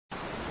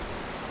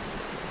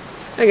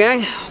Hey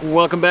gang,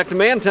 welcome back to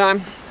Man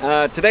Time.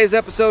 Today's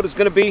episode is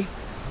going to be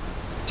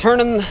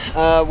turning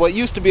what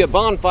used to be a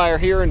bonfire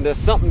here into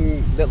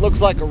something that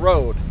looks like a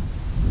road.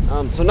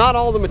 So not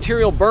all the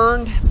material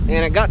burned,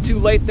 and it got too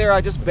late there.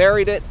 I just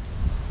buried it,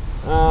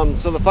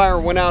 so the fire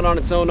went out on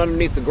its own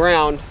underneath the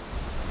ground.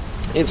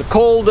 It's a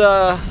cold,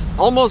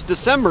 almost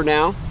December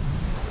now,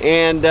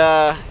 and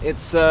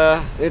it's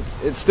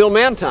still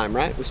man time,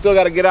 right? We still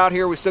got to get out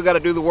here. We still got to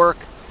do the work,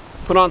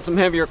 put on some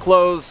heavier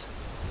clothes,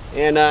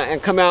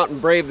 and come out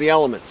and brave the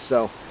elements.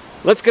 So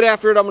let's get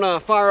after it. I'm going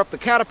to fire up the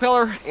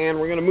Caterpillar, and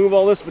we're going to move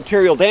all this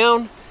material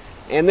down,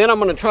 and then I'm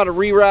going to try to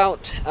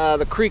reroute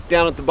the creek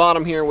down at the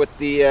bottom here with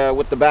the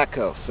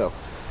backhoe. So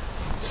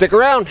stick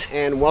around,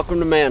 and welcome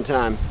to Man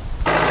Time.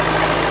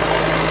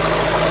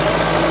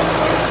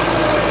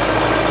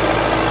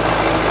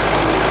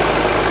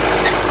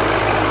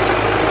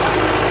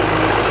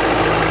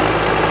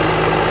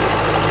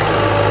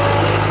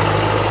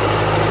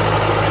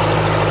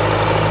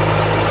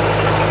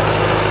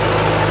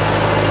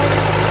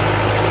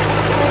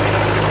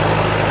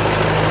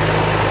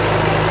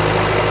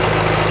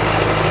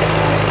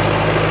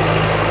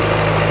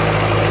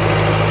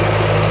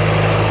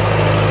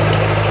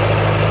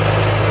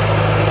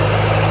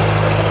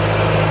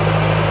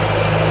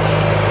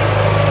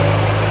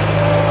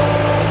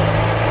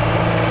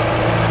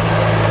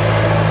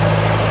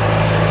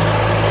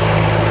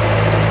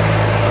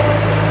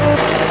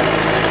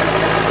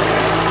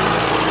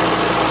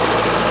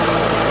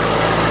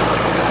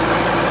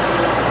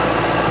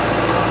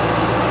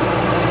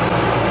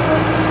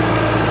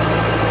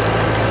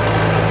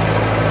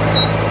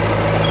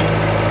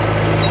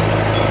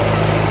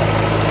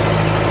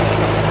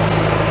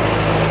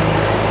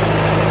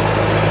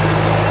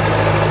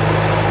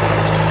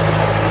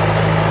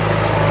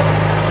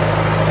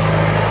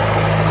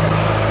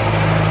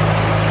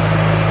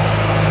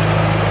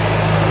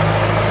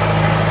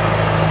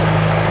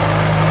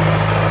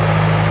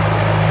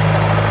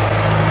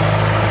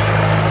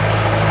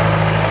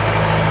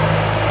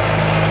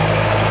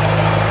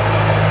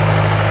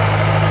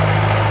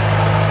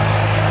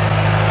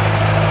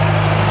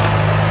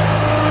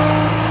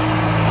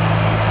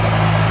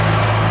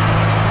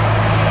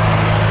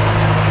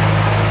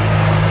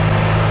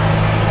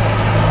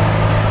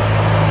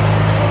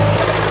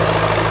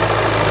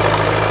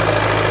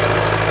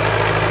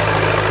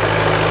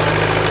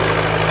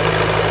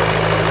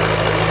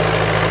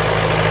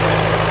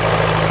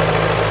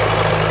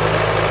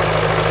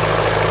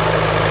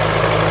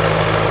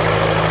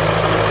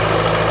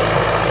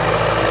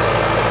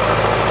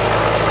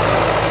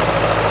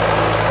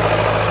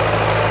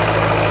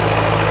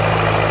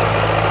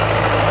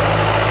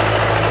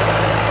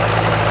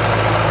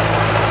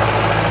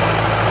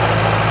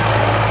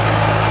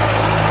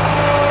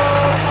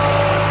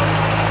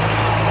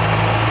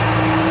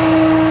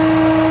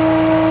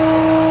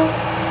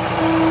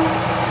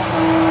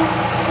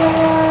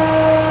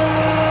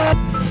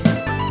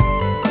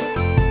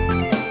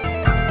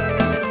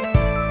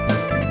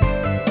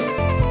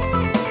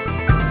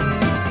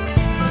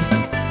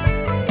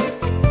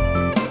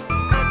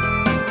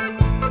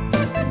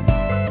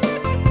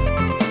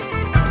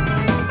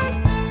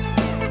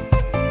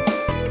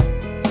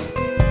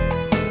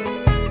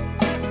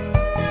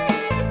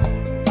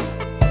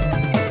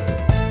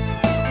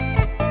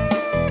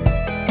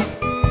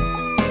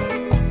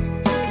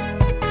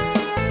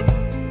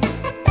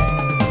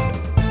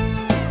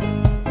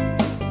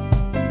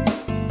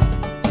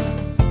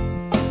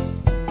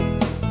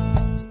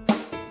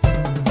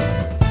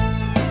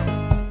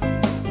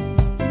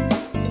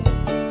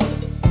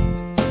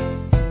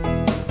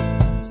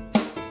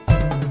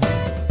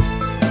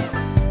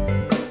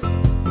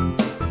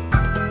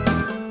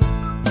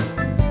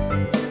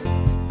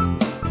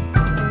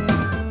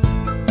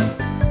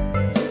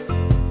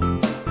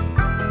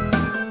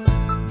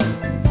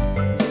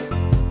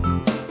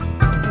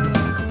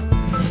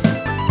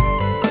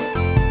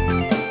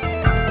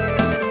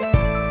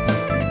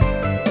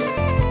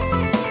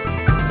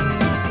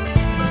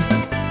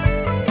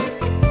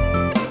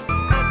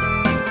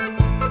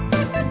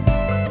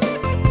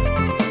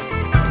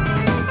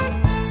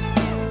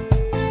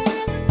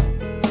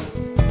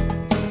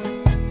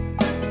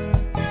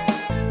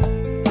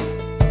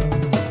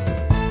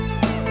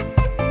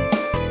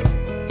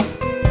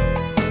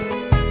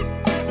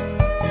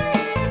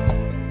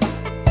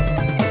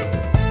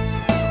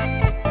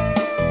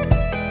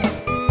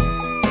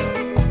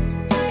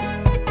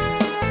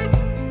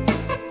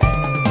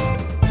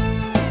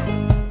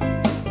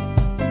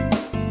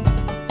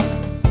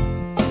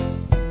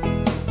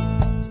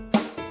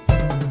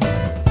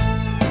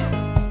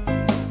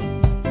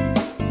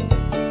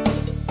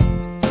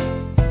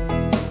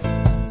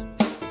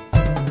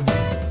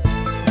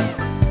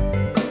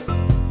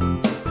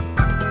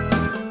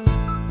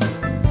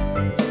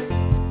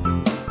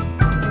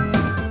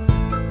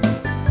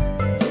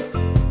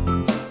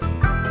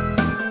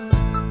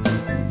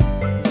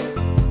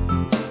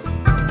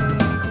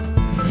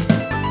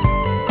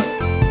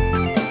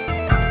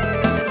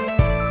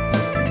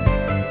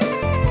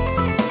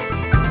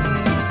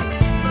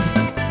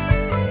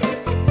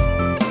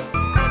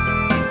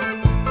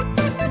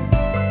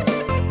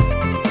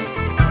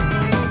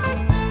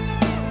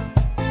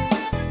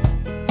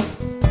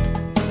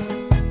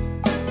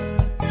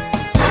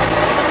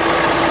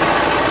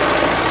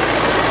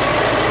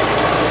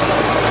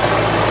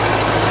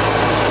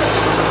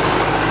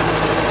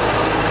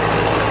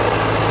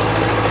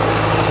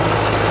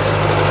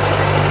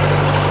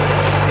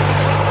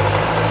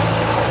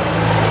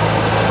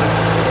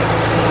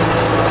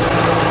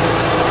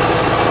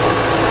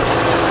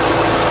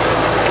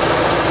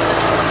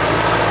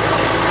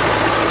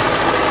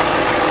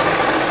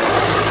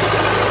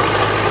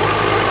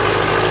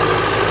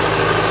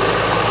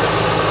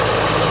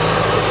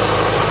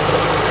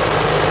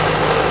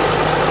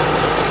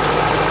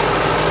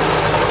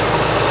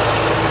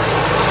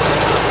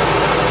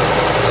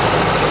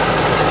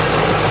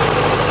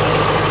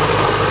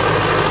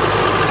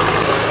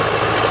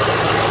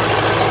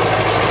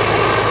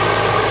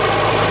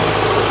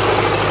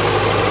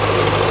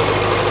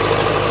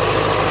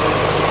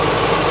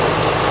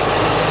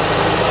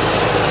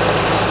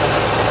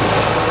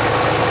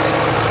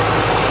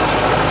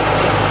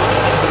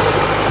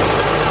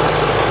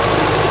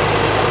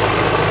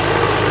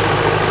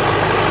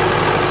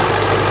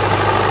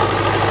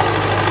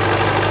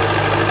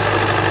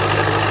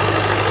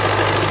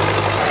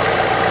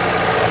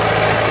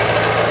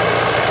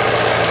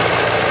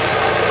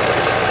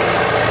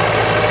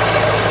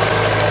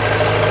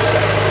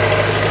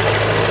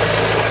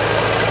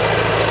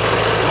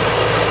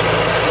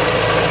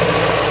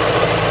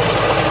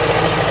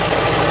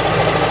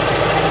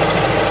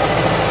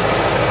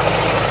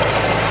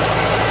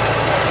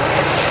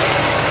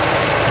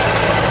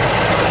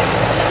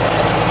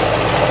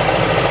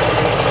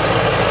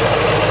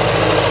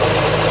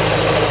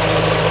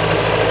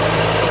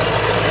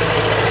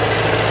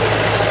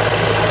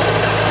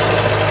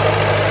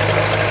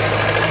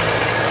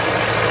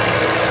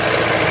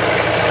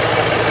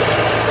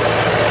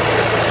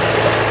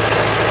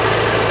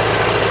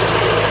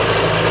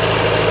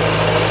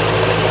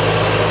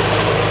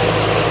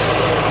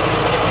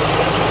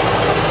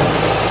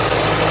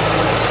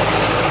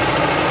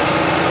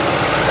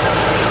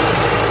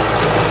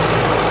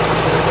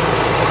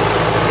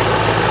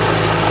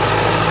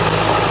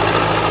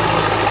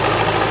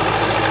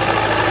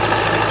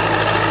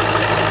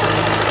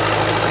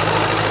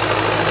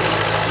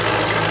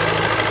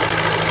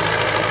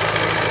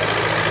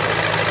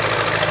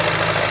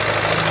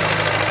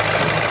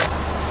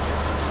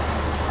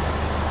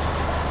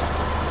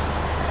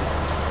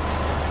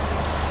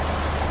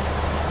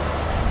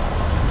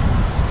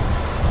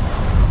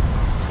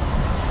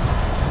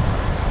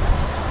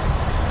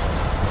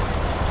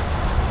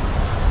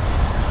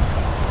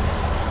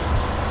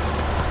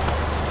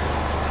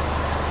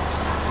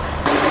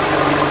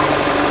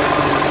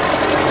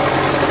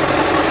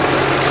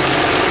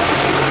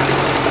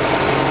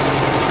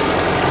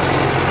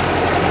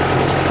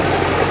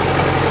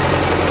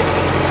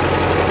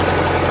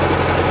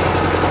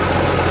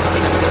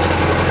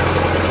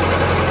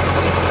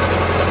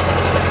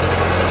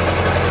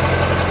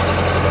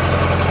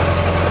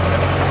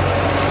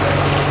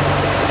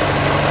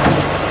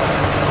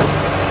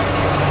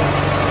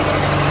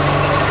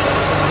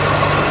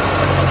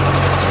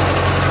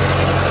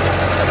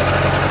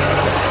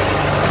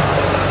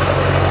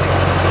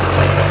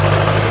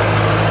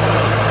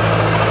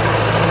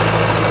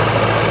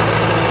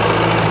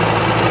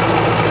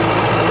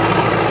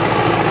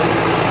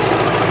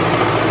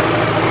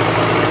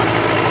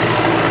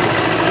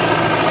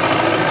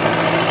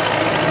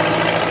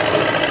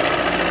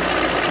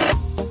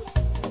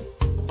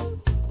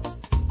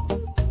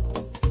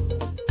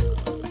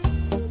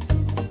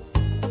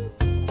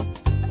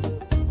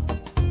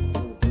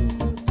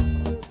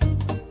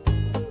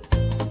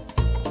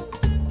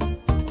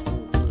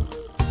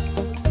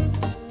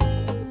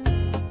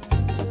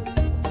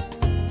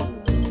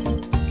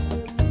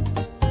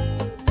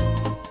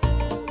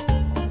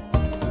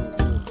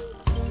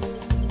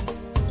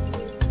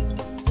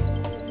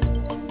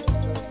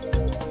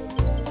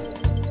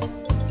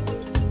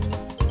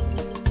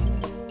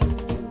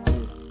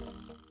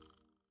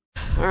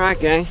 Alright,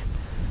 gang.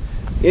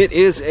 It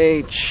is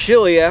a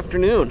chilly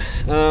afternoon.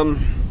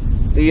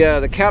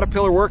 The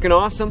Caterpillar working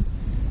awesome.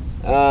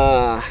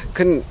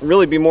 Couldn't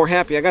really be more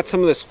happy. I got some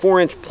of this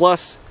 4-inch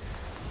plus.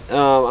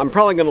 I'm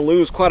probably going to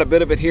lose quite a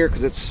bit of it here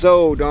because it's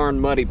so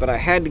darn muddy, but I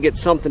had to get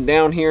something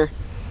down here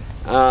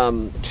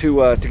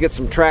to get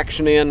some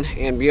traction in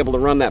and be able to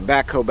run that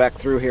backhoe back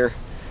through here.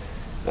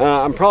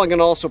 I'm probably going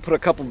to also put a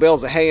couple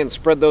bales of hay and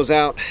spread those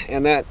out,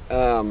 and that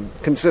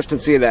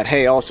consistency of that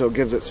hay also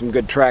gives it some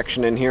good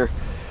traction in here.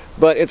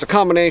 But it's a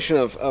combination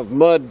of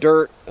mud,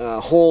 dirt,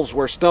 holes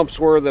where stumps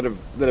were that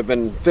have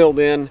been filled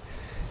in,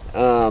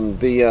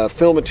 the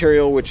fill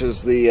material, which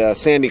is the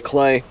sandy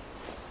clay,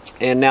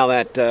 and now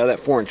that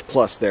 4-inch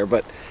plus there.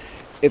 But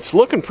it's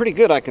looking pretty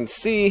good. I can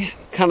see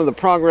kind of the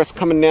progress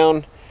coming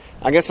down.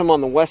 I guess I'm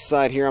on the west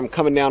side here. I'm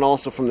coming down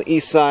also from the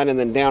east side, and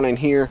then down in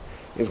here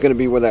is going to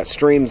be where that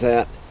stream's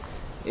at.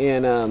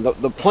 And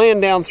the plan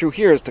down through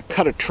here is to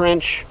cut a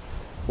trench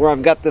where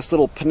I've got this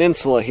little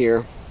peninsula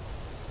here,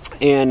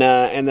 and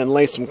then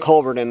lay some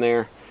culvert in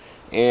there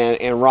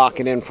and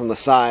rock it in from the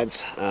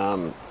sides.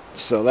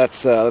 So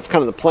that's kind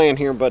of the plan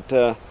here. But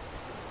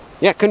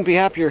yeah, couldn't be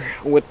happier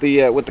with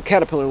the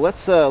Caterpillar.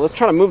 Let's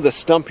try to move this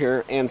stump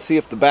here and see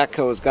if the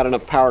backhoe has got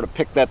enough power to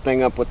pick that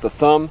thing up with the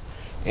thumb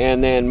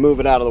and then move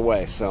it out of the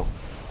way. So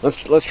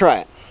let's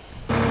try it.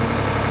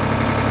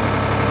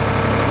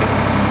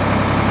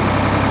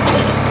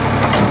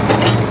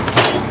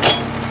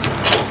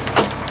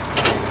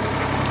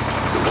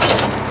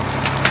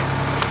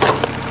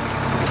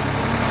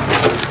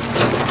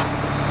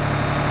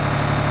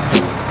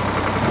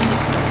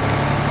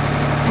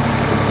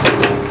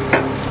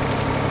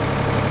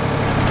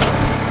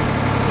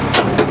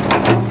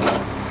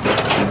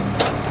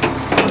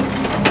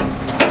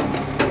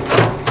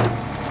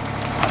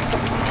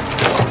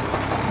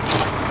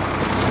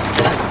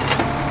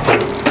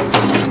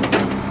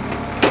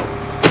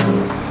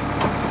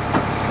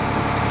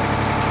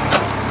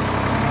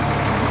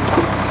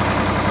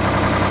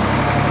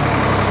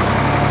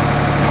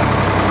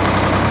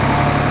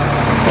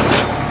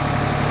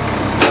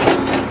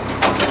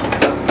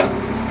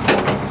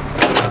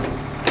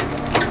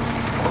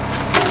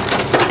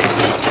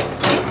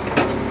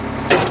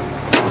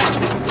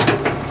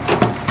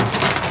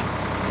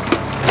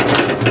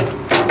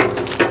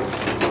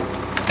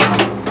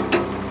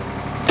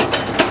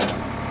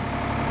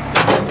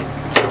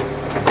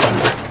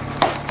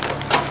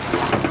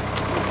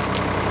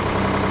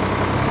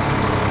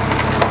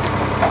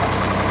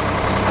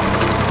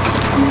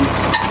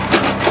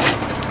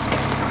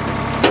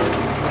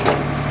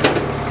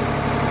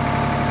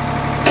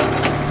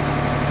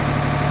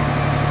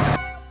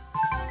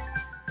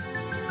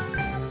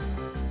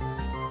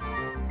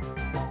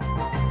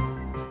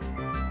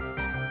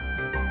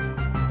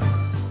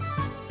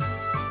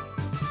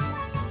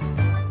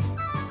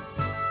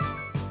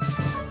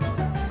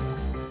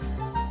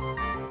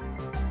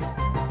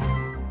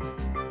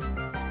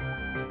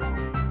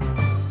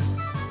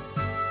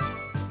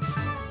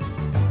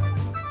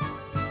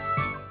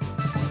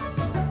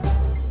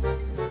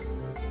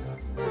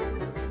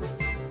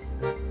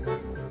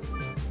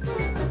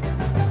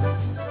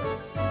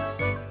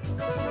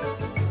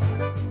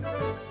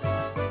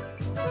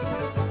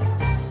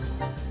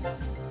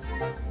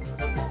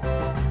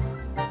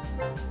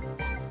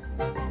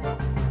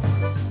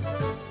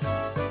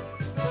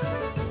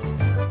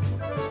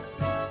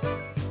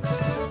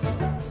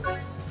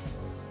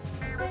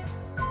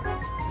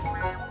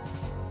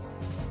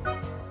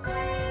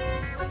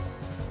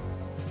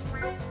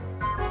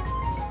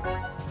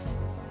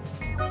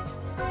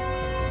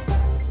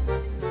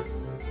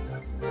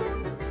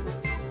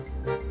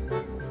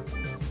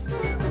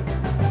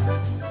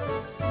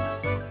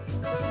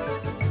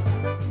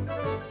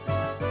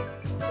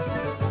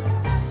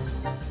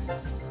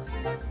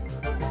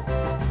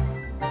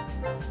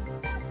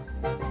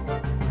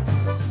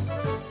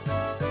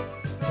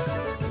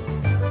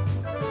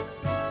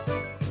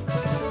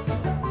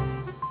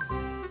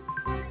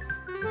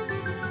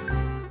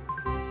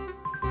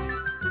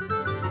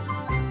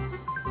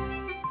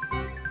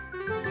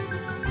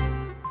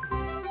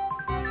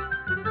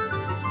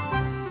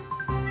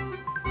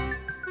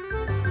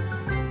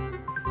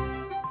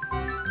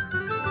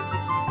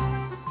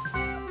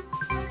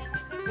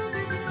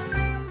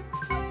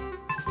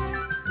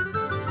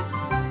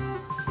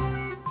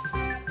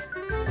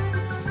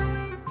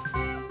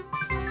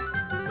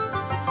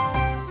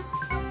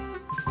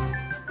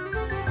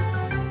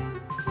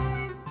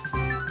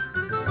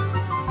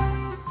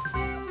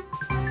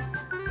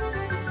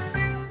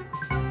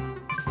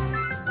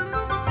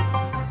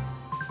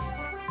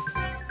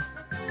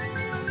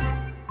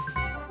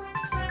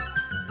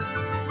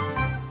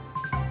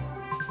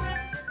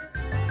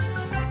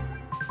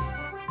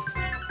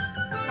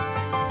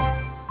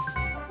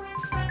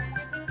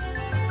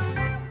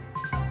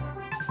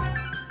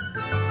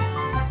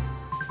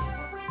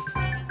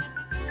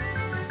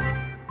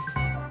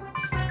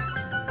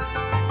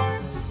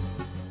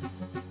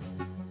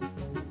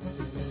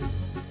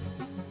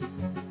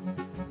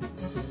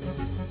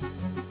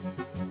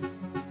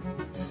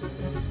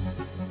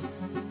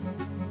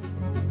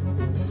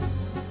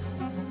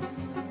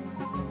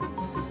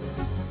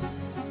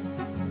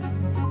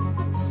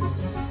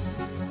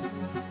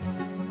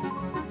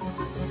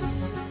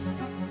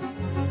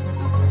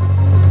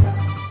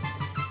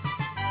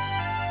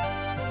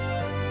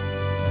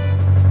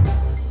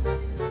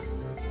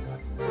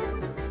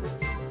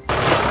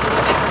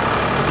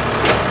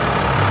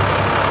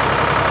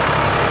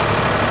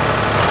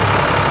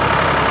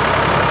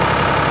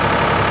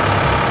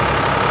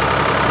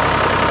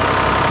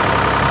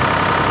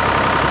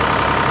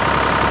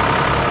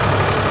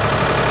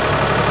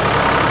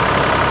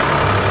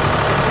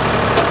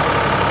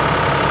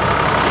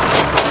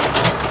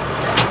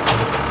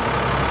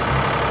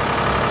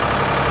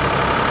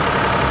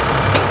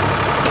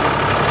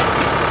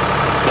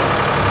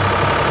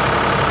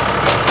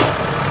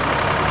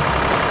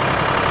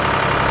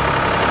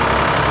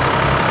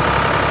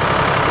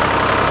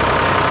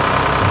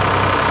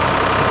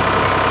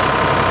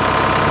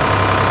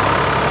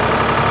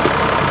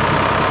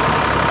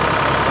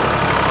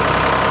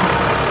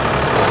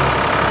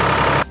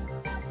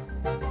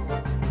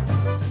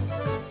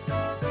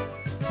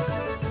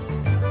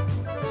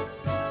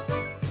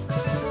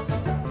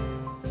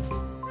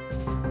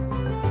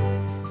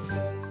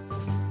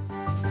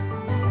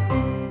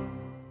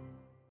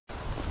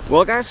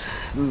 Well guys,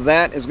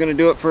 that is going to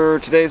do it for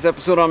today's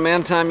episode on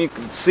Man Time. You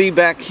can see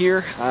back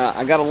here,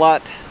 I got a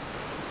lot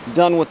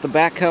done with the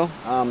backhoe.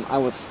 I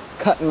was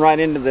cutting right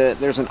into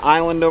there's an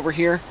island over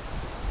here,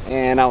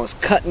 and I was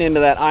cutting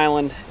into that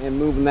island and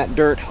moving that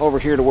dirt over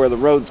here to where the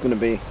road's going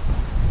to be.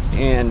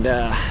 And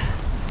yeah,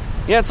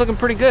 it's looking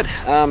pretty good.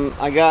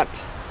 I got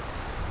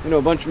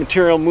a bunch of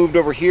material moved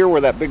over here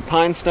where that big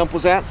pine stump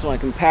was at, so I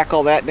can pack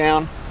all that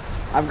down.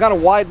 I've got to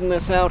widen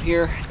this out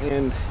here,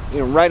 and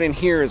right in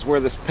here is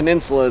where this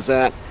peninsula is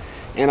at,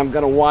 and I'm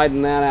going to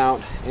widen that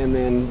out and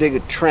then dig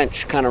a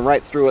trench kind of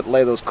right through it,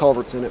 lay those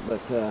culverts in it.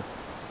 But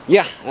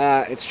yeah,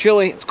 it's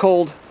chilly, it's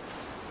cold,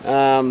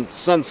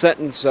 sun's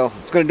setting, so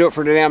it's going to do it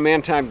for today on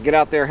Man Time. Get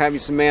out there, have you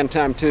some Man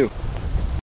Time too.